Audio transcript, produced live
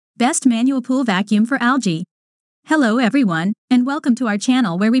Best Manual Pool Vacuum for Algae. Hello everyone, and welcome to our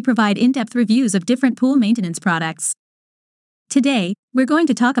channel where we provide in-depth reviews of different pool maintenance products. Today, we're going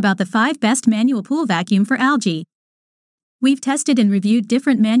to talk about the 5 best manual pool vacuum for algae. We've tested and reviewed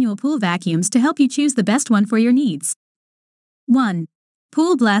different manual pool vacuums to help you choose the best one for your needs. 1.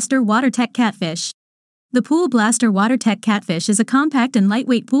 Pool Blaster WaterTech Catfish. The Pool Blaster WaterTech Catfish is a compact and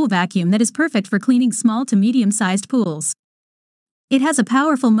lightweight pool vacuum that is perfect for cleaning small to medium-sized pools. It has a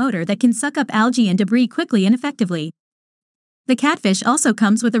powerful motor that can suck up algae and debris quickly and effectively. The Catfish also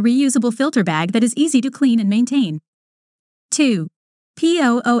comes with a reusable filter bag that is easy to clean and maintain. 2.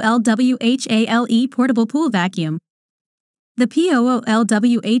 POOLWHALE Portable Pool Vacuum. The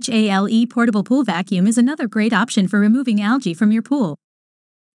POOLWHALE Portable Pool Vacuum is another great option for removing algae from your pool.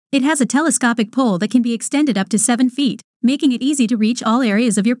 It has a telescopic pole that can be extended up to 7 feet, making it easy to reach all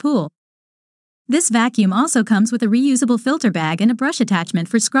areas of your pool. This vacuum also comes with a reusable filter bag and a brush attachment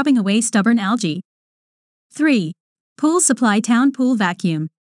for scrubbing away stubborn algae. 3. Pool Supply Town Pool Vacuum.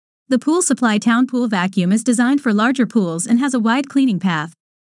 The Pool Supply Town Pool Vacuum is designed for larger pools and has a wide cleaning path.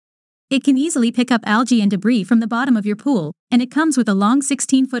 It can easily pick up algae and debris from the bottom of your pool, and it comes with a long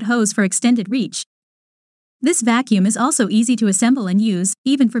 16-foot hose for extended reach. This vacuum is also easy to assemble and use,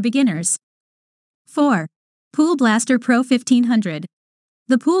 even for beginners. 4. Pool Blaster Pro 1500.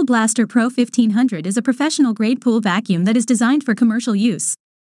 The Pool Blaster Pro 1500 is a professional-grade pool vacuum that is designed for commercial use.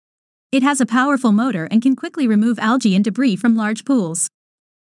 It has a powerful motor and can quickly remove algae and debris from large pools.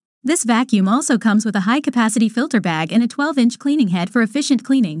 This vacuum also comes with a high-capacity filter bag and a 12-inch cleaning head for efficient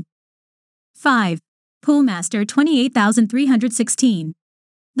cleaning. 5. Poolmaster 28316.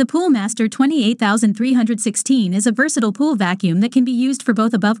 The Poolmaster 28316 is a versatile pool vacuum that can be used for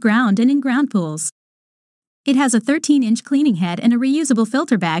both above-ground and in-ground pools. It has a 13-inch cleaning head and a reusable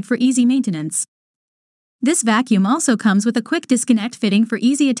filter bag for easy maintenance. This vacuum also comes with a quick disconnect fitting for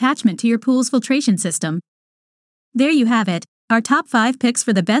easy attachment to your pool's filtration system. There you have it, our top 5 picks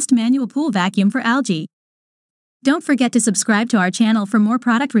for the best manual pool vacuum for algae. Don't forget to subscribe to our channel for more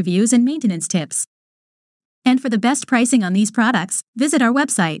product reviews and maintenance tips. And for the best pricing on these products, visit our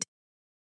website.